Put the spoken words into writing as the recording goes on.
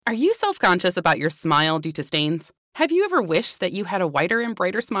Are you self-conscious about your smile due to stains? Have you ever wished that you had a whiter and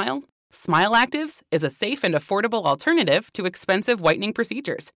brighter smile? Smile Actives is a safe and affordable alternative to expensive whitening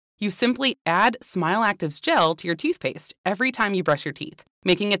procedures. You simply add Smile Actives gel to your toothpaste every time you brush your teeth,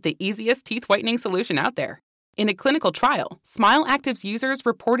 making it the easiest teeth whitening solution out there. In a clinical trial, Smile Actives users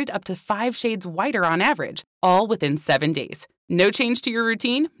reported up to 5 shades whiter on average, all within 7 days. No change to your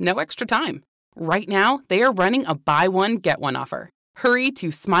routine, no extra time. Right now, they are running a buy one, get one offer. Hurry to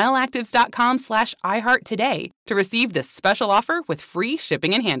smileactives.com/iHeart today to receive this special offer with free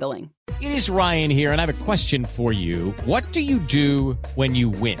shipping and handling. It is Ryan here, and I have a question for you. What do you do when you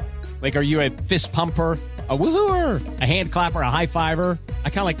win? Like, are you a fist pumper, a woohooer, a hand clapper, a high fiver? I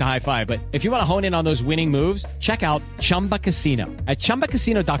kind of like the high five, but if you want to hone in on those winning moves, check out Chumba Casino. At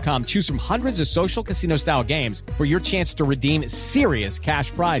ChumbaCasino.com, choose from hundreds of social casino-style games for your chance to redeem serious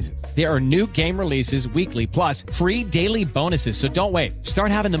cash prizes. There are new game releases weekly, plus free daily bonuses, so don't wait. Start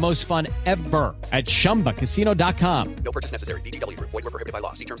having the most fun ever at ChumbaCasino.com. No purchase necessary. VGW. Void where prohibited by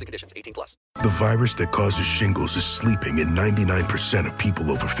law. See terms and conditions. 18+. The virus that causes shingles is sleeping in 99% of people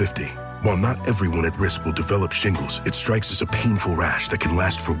over 50. While not everyone at risk will develop shingles, it strikes as a painful rash that can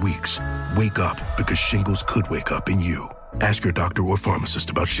last for weeks. Wake up, because shingles could wake up in you. Ask your doctor or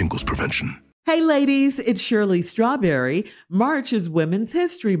pharmacist about shingles prevention. Hey ladies, it's Shirley Strawberry. March is Women's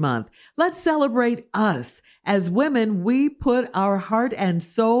History Month. Let's celebrate us. As women, we put our heart and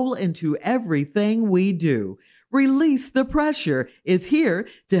soul into everything we do. Release the Pressure is here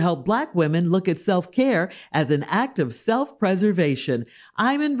to help Black women look at self-care as an act of self-preservation.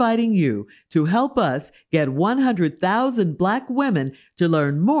 I'm inviting you to help us get 100,000 Black women to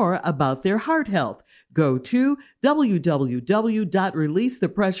learn more about their heart health. Go to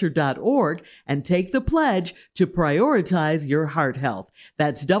www.releasethepressure.org and take the pledge to prioritize your heart health.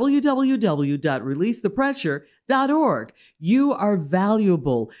 That's www.releasethepressure.org. You are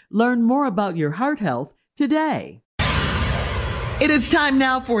valuable. Learn more about your heart health today. It is time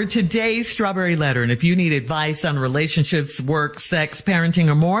now for today's Strawberry Letter. And if you need advice on relationships, work, sex, parenting,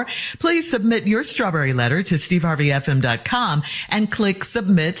 or more, please submit your Strawberry Letter to steveharveyfm.com and click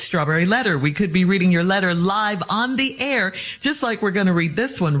Submit Strawberry Letter. We could be reading your letter live on the air, just like we're going to read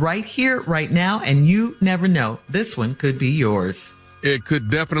this one right here, right now. And you never know. This one could be yours. It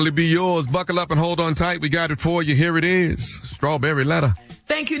could definitely be yours. Buckle up and hold on tight. We got it for you. Here it is. Strawberry Letter.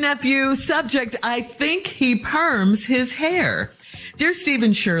 Thank you, nephew. Subject, I think he perms his hair. Dear Steve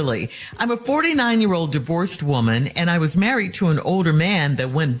and Shirley, I'm a 49-year-old divorced woman, and I was married to an older man that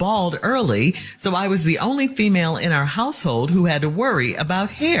went bald early, so I was the only female in our household who had to worry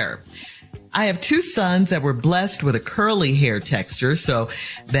about hair. I have 2 sons that were blessed with a curly hair texture so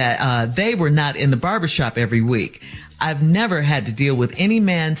that they were not in the barbershop every week. I've never had to deal with any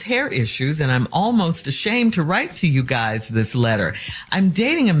man's hair issues, and I'm almost ashamed to write to you guys this letter. I'm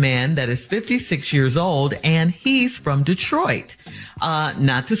dating a man that is 56 years old, and he's from Detroit.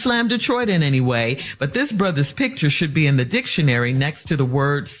 Not to slam Detroit in any way, but this brother's picture should be in the dictionary next to the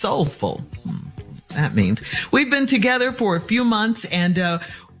word soulful. That means we've been together for a few months, and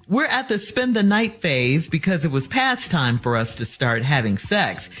we're at the spend the night phase because it was past time for us to start having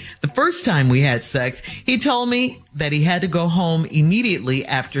sex. The first time we had sex, he told me that he had to go home immediately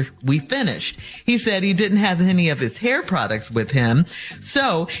after we finished. He said he didn't have any of his hair products with him,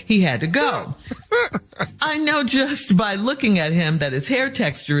 so he had to go. I know just by looking at him that his hair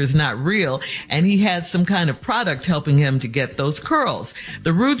texture is not real, and he has some kind of product helping him to get those curls.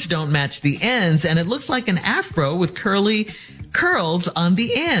 The roots don't match the ends, and it looks like an afro with curly curls on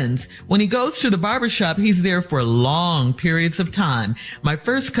the ends. When he goes to the barbershop, he's there for long periods of time. My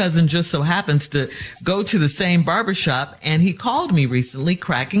first cousin just so happens to go to the same barbershop, and he called me recently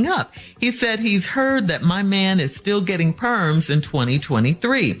cracking up. He said he's heard that my man is still getting perms in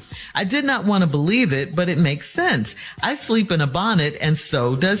 2023. I did not want to believe it, but it makes sense. I sleep in a bonnet, and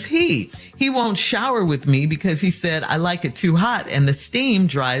so does he. He won't shower with me because he said I like it too hot and the steam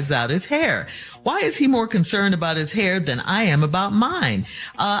dries out his hair. Why is he more concerned about his hair than I am about mine?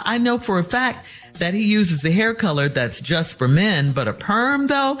 I know for a fact that he uses the hair color that's just for men, but a perm,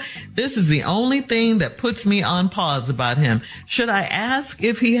 though, this is the only thing that puts me on pause about him. Should I ask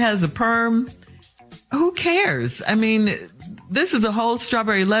if he has a perm? Who cares? I mean, this is a whole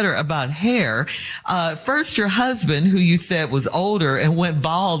Strawberry Letter about hair. First, your husband, who you said was older and went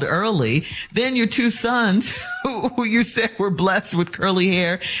bald early. Then your 2 sons, who you said were blessed with curly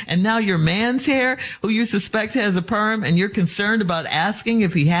hair. And now your man's hair, who you suspect has a perm, and you're concerned about asking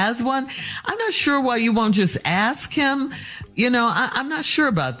if he has one. I'm not sure why you won't just ask him. You know, I'm not sure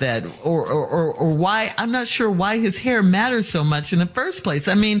about that, or why. I'm not sure why his hair matters so much in the first place.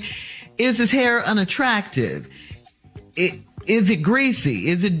 I mean, is his hair unattractive? Is it greasy?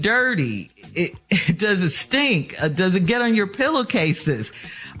 Is it dirty? Does it stink? Does it get on your pillowcases?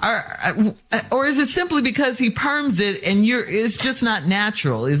 Or is it simply because he perms it and it's just not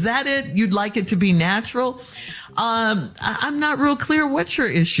natural? Is that it? You'd like it to be natural? I'm not real clear what your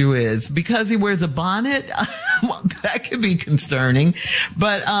issue is. Because he wears a bonnet? Well, that could be concerning.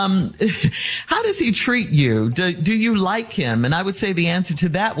 But, how does he treat you? Do you like him? And I would say the answer to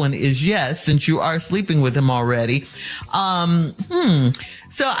that one is yes, since you are sleeping with him already.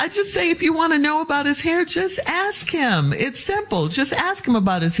 So I just say if you want to know about his hair, just ask him. It's simple. Just ask him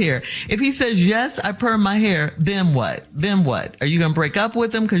about his hair. If he says, yes, I perm my hair, then what? Then what? Are you going to break up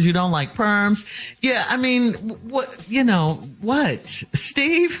with him because you don't like perms? Yeah, I mean, what, what?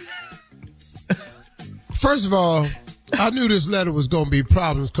 Steve? First of all, I knew this letter was going to be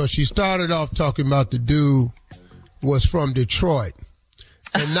problems because she started off talking about the dude was from Detroit.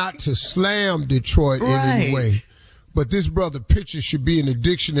 And not to slam Detroit in any way. But this brother picture should be in the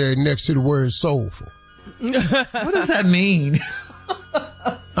dictionary next to the word soulful. What does that mean?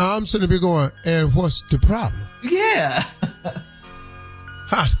 I'm sitting there going, and what's the problem? Yeah.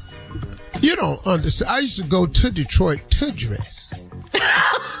 You don't understand. I used to go to Detroit to dress.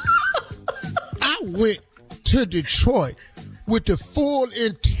 I went to Detroit with the full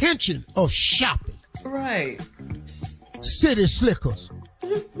intention of shopping. Right. City Slickers.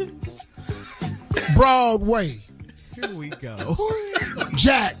 Broadway. Here we go.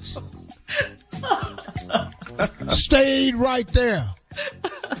 Jack's. Stayed right there.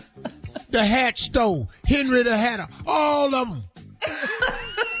 The hat store. Henry the Hatter. All of them.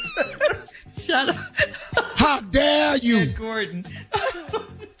 Shut up. How dare you? Ed Gordon.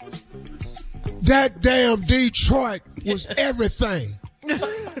 That damn Detroit was everything.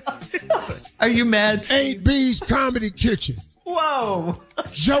 Are you mad, Steve? 8B's Comedy Kitchen. Whoa.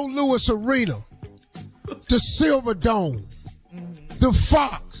 Joe Louis Arena. The Silver Dome. The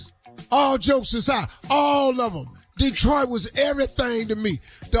Fox. All jokes aside. All of them. Detroit was everything to me.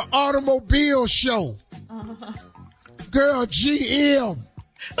 The Automobile Show. Girl, GM.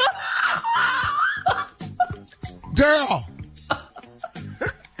 Girl.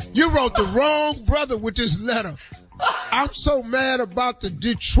 You wrote the wrong brother with this letter. I'm so mad about the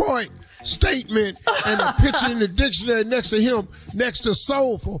Detroit statement and the picture in the dictionary next to him, next to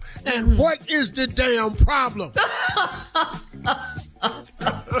soulful. And what is the damn problem?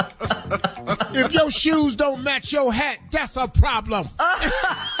 If your shoes don't match your hat, that's a problem. Come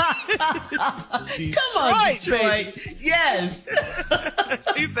on, Detroit. Yes.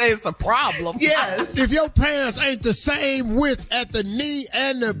 He says it's a problem. Yes. If your pants ain't the same width at the knee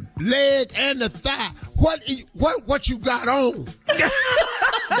and the leg and the thigh, what you got on?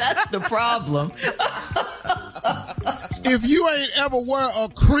 That's the problem. If you ain't ever wear a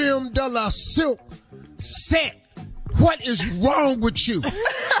creme de la silk set, what is wrong with you?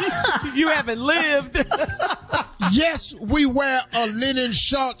 You haven't lived. Yes, we wear a linen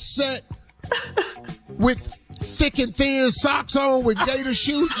short set with thick and thin socks on with gator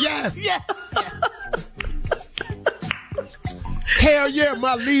shoes. Yes. Yes. Hell yeah,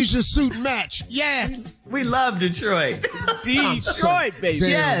 my leisure suit match. Yes. We love Detroit. Detroit, baby.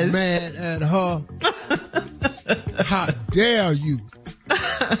 Damn mad at her. How dare you?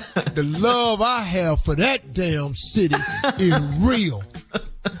 The love I have for that damn city is real.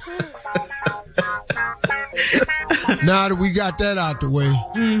 Now that we got that out the way,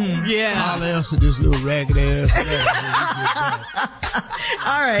 Yeah. I'll answer this little ragged ass letter.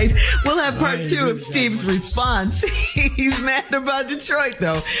 All right. We'll have part 2 of Steve's response. He's mad about Detroit,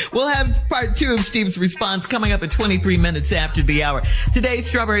 though. We'll have part 2 of Steve's response coming up at 23 minutes after the hour. Today's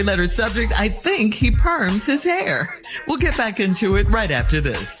Strawberry Letter subject, I think he perms his hair. We'll get back into it right after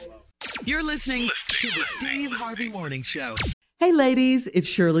this. You're listening to the Steve Harvey Morning Show. Hey ladies, it's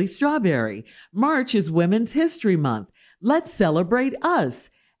Shirley Strawberry. March is Women's History Month. Let's celebrate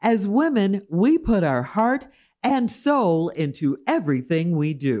us. As women, we put our heart and soul into everything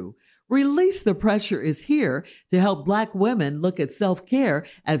we do. Release the Pressure is here to help Black women look at self-care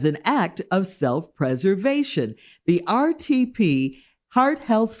as an act of self-preservation. The RTP Heart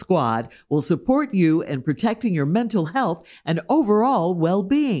Health Squad will support you in protecting your mental health and overall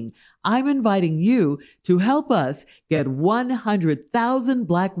well-being. I'm inviting you to help us get 100,000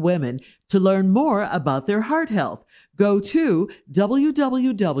 Black women to learn more about their heart health. Go to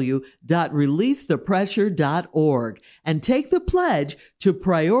www.releasethepressure.org and take the pledge to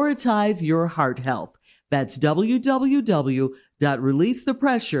prioritize your heart health. That's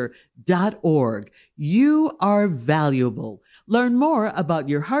www.releasethepressure.org. You are valuable. Learn more about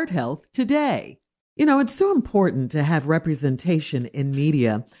your heart health today. You know, it's so important to have representation in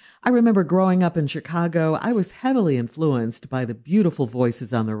media. I remember growing up in Chicago, I was heavily influenced by the beautiful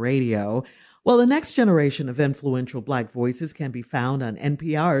voices on the radio. Well, the next generation of influential Black voices can be found on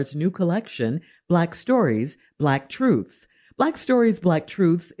NPR's new collection, Black Stories, Black Truths. Black Stories, Black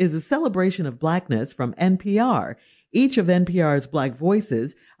Truths is a celebration of Blackness from NPR. Each of NPR's Black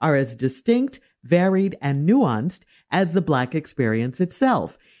voices are as distinct, varied, and nuanced as the Black experience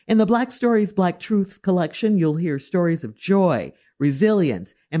itself. In the Black Stories, Black Truths collection, you'll hear stories of joy,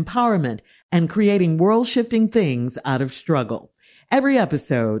 resilience, empowerment, and creating world-shifting things out of struggle. Every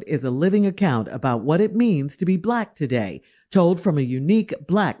episode is a living account about what it means to be Black today, told from a unique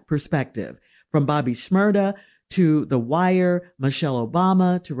Black perspective. From Bobby Shmurda to The Wire, Michelle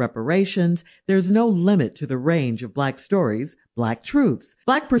Obama to reparations, there's no limit to the range of Black stories, Black truths.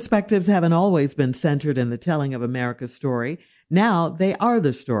 Black perspectives haven't always been centered in the telling of America's story. Now they are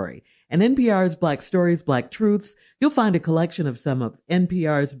the story. In NPR's Black Stories, Black Truths, you'll find a collection of some of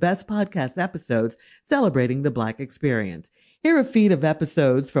NPR's best podcast episodes celebrating the Black experience. Hear a feed of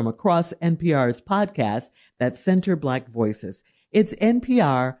episodes from across NPR's podcasts that center Black voices. It's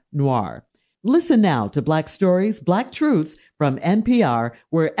NPR Noir. Listen now to Black Stories, Black Truths from NPR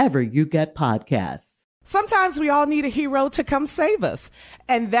wherever you get podcasts. Sometimes we all need a hero to come save us.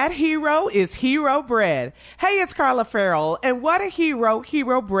 And that hero is Hero Bread. Hey, it's Carla Farrell. And what a hero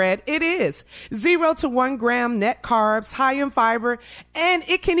Hero Bread it is. 0 to 1 gram net carbs, high in fiber, and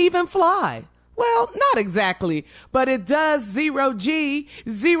it can even fly. Well, not exactly, but it does 0G,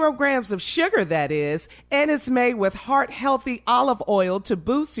 0 grams of sugar, that is, and it's made with heart-healthy olive oil to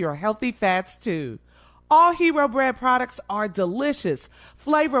boost your healthy fats, too. All Hero Bread products are delicious,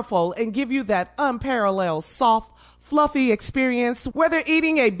 flavorful, and give you that unparalleled, soft, fluffy experience, whether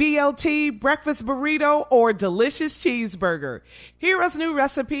eating a BLT, breakfast burrito, or delicious cheeseburger. Hero's new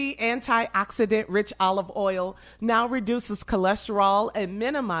recipe, antioxidant-rich olive oil, now reduces cholesterol and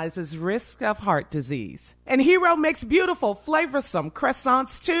minimizes risk of heart disease. And Hero makes beautiful, flavorsome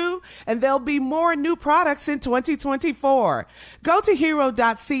croissants, too, and there'll be more new products in 2024. Go to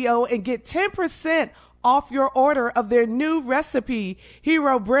hero.co and get 10% off your order of their new recipe,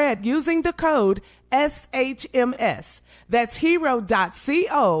 Hero Bread, using the code SHMS. That's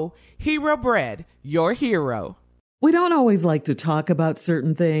hero.co. Hero Bread, your hero. We don't always like to talk about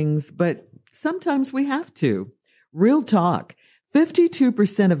certain things, but sometimes we have to. Real talk.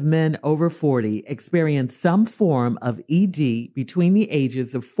 52% of men over 40 experience some form of ED between the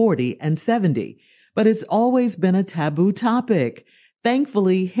ages of 40 and 70, but it's always been a taboo topic.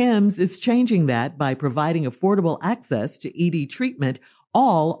 Thankfully, HIMSS is changing that by providing affordable access to ED treatment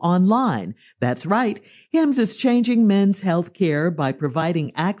all online. That's right. HIMSS is changing men's health care by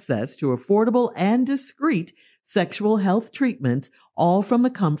providing access to affordable and discreet sexual health treatments, all from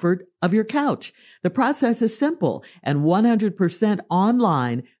the comfort of your couch. The process is simple and 100%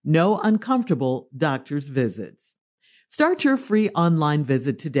 online, no uncomfortable doctor's visits. Start your free online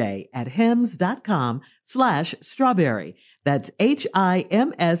visit today at hims.com/strawberry. That's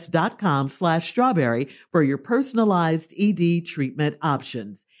HIMS.com/strawberry for your personalized ED treatment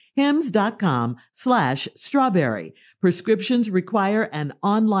options. HIMS.com/strawberry. Prescriptions require an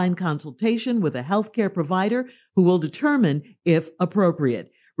online consultation with a healthcare provider who will determine if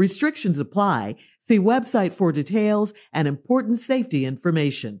appropriate. Restrictions apply. See website for details and important safety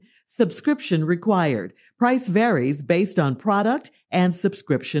information. Subscription required. Price varies based on product and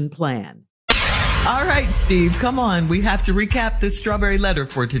subscription plan. All right, Steve, come on. We have to recap this strawberry letter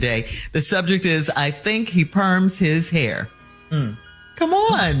for today. The subject is, I think he perms his hair. Come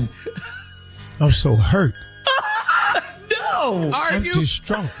on. I'm so hurt. No. I'm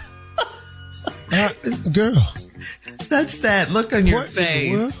distraught. Girl. That's sad. Look on your What in the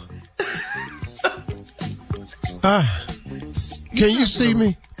face. world? Can you see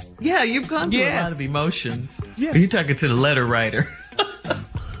me? Yeah, you've gone through a lot of emotions. Yeah. You're talking to the letter writer.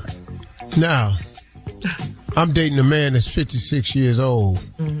 Now, I'm dating a man that's 56 years old.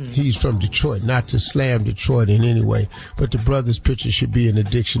 Mm-hmm. He's from Detroit. Not to slam Detroit in any way, but the brother's picture should be in the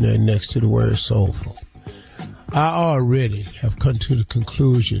dictionary next to the word soulful. I already have come to the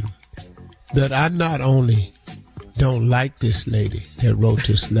conclusion that I not only don't like this lady that wrote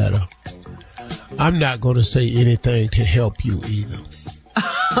this letter, I'm not going to say anything to help you either.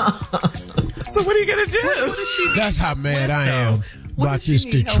 So what are you going to do? What does she That's how mad I am about this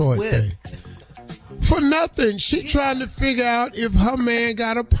Detroit thing. For nothing. She trying to figure out if her man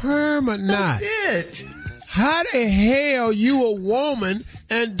got a perm or not. That's it. How the hell you a woman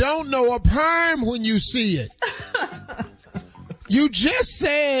and don't know a perm when you see it? You just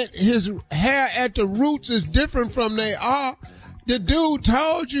said his hair at the roots is different from they are. The dude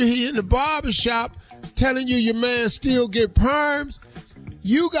told you he in the barbershop telling you your man still get perms.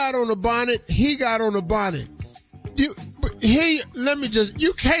 You got on a bonnet. He got on a bonnet. You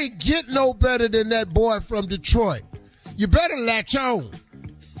can't get no better than that boy from Detroit. You better latch on,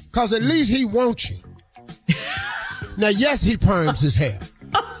 because at least he wants you. Now, yes, he perms his hair.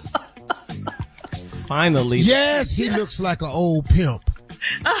 Finally. Yes, he looks like an old pimp.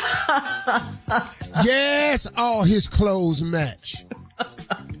 Yes, all his clothes match.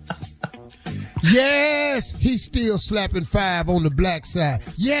 Yes, he's still slapping 5 on the black side.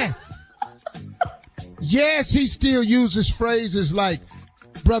 Yes. Yes, he still uses phrases like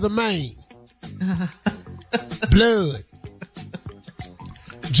Brother Maine, blood,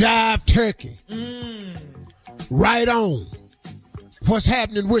 jive turkey, right on, what's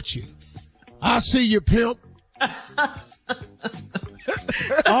happening with you? I see you, pimp.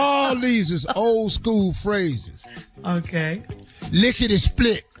 All these is old school phrases. Okay. Lickety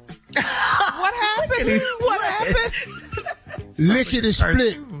split. What happened? What happened? Lickety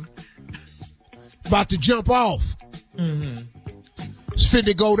split. About to jump off. It's fit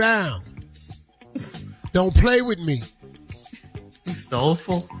to go down. Don't play with me. He's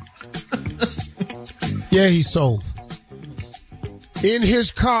soulful. Yeah, he's soulful. In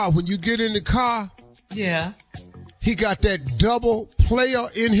his car, when you get in the car, Yeah. he got that double player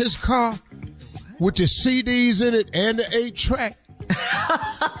in his car with the CDs in it and the 8-track.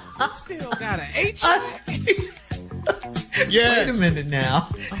 Still got an 8-track. Yes. Wait a minute now.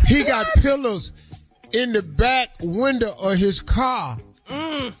 He got pillars in the back window of his car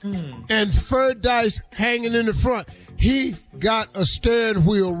and fur dice hanging in the front. He got a steering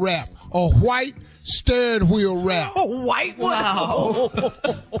wheel wrap, a white steering wheel wrap. A white one. Wow.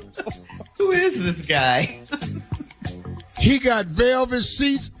 Who is this guy? He got velvet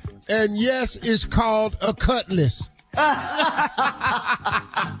seats, and yes, it's called a Cutlass.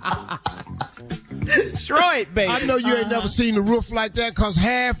 Detroit, baby. I know you ain't never seen the roof like that, because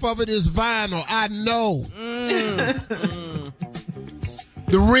half of it is vinyl. I know.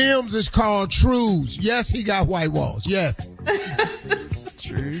 The rims is called Trues. Yes, he got white walls. Yes.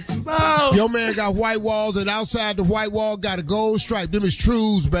 Trues. Your man got white walls, and outside the white wall got a gold stripe. Them is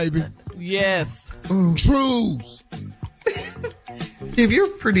Trues, baby. Yes. Trues. Steve,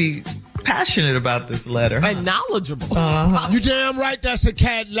 you're pretty passionate about this letter. And knowledgeable. You damn right that's a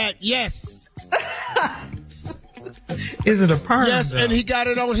Cadillac. Yes. Is it a perm? Yes, though? and he got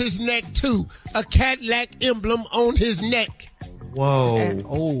it on his neck, too. A Cadillac emblem on his neck.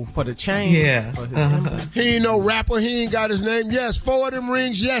 Whoa. For the chain. Yeah. For his He ain't no rapper. He ain't got his name. Yes, 4 of them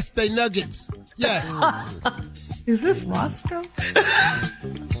rings. Yes, they nuggets. Yes. Is this Roscoe?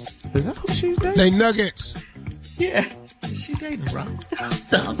 Is that who she's dating? They nuggets. Yeah. Is she dating Roscoe?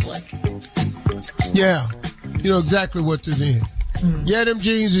 Sounds like it. Yeah. You know exactly what this is. Yeah, them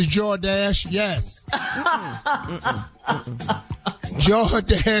jeans is Jordache. Yes.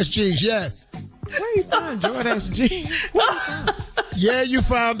 Jordache jeans. Yes. Where you find Jordache jeans? Yeah, you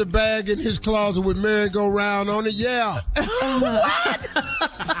found the bag in his closet with merry-go-round on it. Yeah.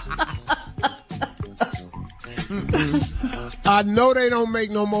 I know they don't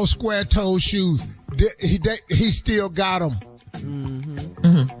make no more square-toe shoes. He still got them.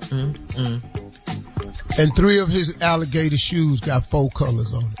 And 3 of his alligator shoes got 4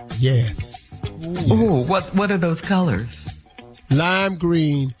 colors on it. Yes. Ooh, what are those colors? Lime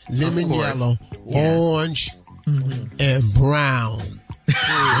green, lemon yellow, orange, and brown.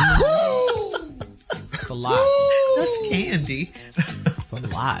 That's a lot. That's candy. That's a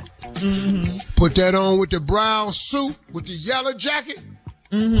lot. Put that on with the brown suit, with the yellow jacket.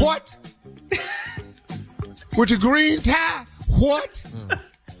 What? With the green tie. What?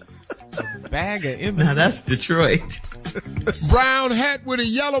 Bag of images. Now that's Detroit. Brown hat with a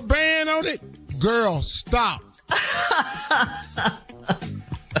yellow band on it. Girl, stop.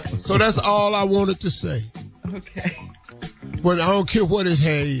 So that's all I wanted to say. Okay. But I don't care what his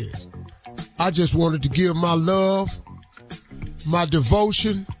hair is. I just wanted to give my love, my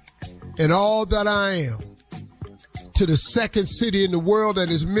devotion, and all that I am to the second city in the world that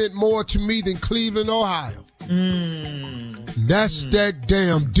has meant more to me than Cleveland, Ohio. That's that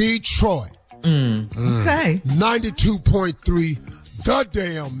damn Detroit. Okay. 92.3, the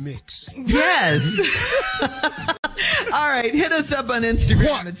damn mix. Yes. All right. Hit us up on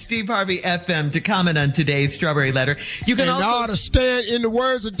Instagram at Steve Harvey FM to comment on today's Strawberry Letter. You can And I ought also to stand, in the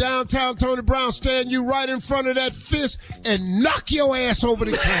words of downtown Tony Brown, stand you right in front of that fist and knock your ass over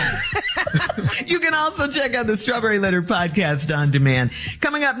the camera. You can also check out the Strawberry Letter podcast on demand.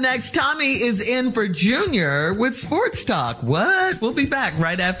 Coming up next, Tommy is in for Junior with Sports Talk. What? We'll be back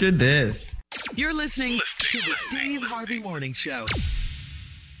right after this. You're listening to the Steve Harvey Morning Show.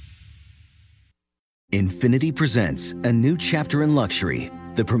 Infinity presents a new chapter in luxury,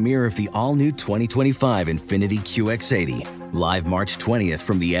 the premiere of the all-new 2025 Infiniti QX80, live March 20th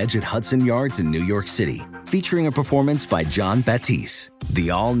from the Edge at Hudson Yards in New York City, featuring a performance by John Batiste.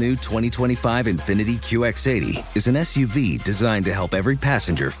 The all-new 2025 Infiniti QX80 is an SUV designed to help every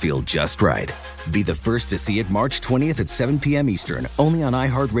passenger feel just right. Be the first to see it March 20th at 7 p.m. Eastern, only on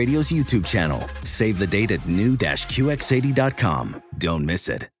iHeartRadio's YouTube channel. Save the date at new-QX80.com. Don't miss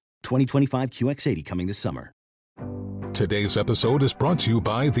it. 2025 QX80 coming this summer. Today's episode is brought to you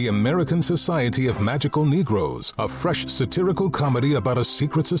by the American Society of Magical Negroes, a fresh satirical comedy about a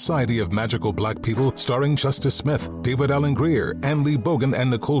secret society of magical black people starring Justice Smith, David Allen Greer, Ann Lee Bogan, and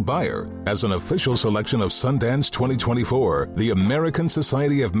Nicole Byer. As an official selection of Sundance 2024, the American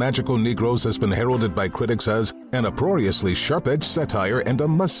Society of Magical Negroes has been heralded by critics as an uproariously sharp-edged satire and a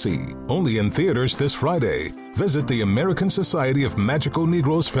must-see. Only in theaters this Friday. Visit the American Society of Magical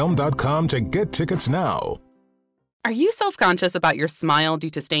Negroes Film.com to get tickets now. Are you self-conscious about your smile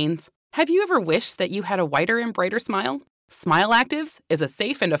due to stains? Have you ever wished that you had a whiter and brighter smile? Smile Actives is a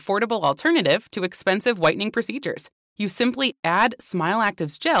safe and affordable alternative to expensive whitening procedures. You simply add Smile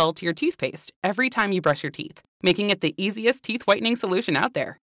Actives gel to your toothpaste every time you brush your teeth, making it the easiest teeth whitening solution out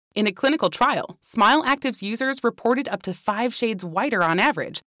there. In a clinical trial, Smile Actives users reported up to 5 shades whiter on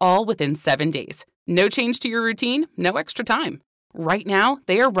average, all within 7 days. No change to your routine, no extra time. Right now,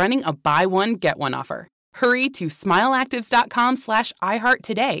 they are running a buy one, get one offer. Hurry to smileactives.com/iHeart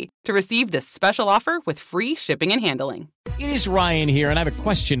today to receive this special offer with free shipping and handling. It is Ryan here, and I have a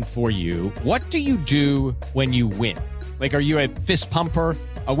question for you. What do you do when you win? Like, are you a fist pumper,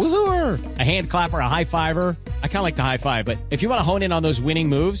 a woohooer, a hand clapper, a high fiver? I kind of like the high five, but if you want to hone in on those winning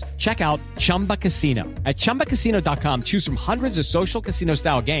moves, check out Chumba Casino. At ChumbaCasino.com, choose from hundreds of social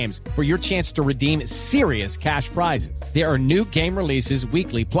casino-style games for your chance to redeem serious cash prizes. There are new game releases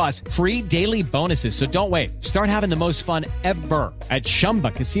weekly, plus free daily bonuses. So don't wait. Start having the most fun ever at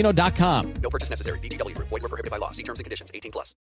ChumbaCasino.com. No purchase necessary. VGW Group. Void where prohibited by law. See terms and conditions. 18+.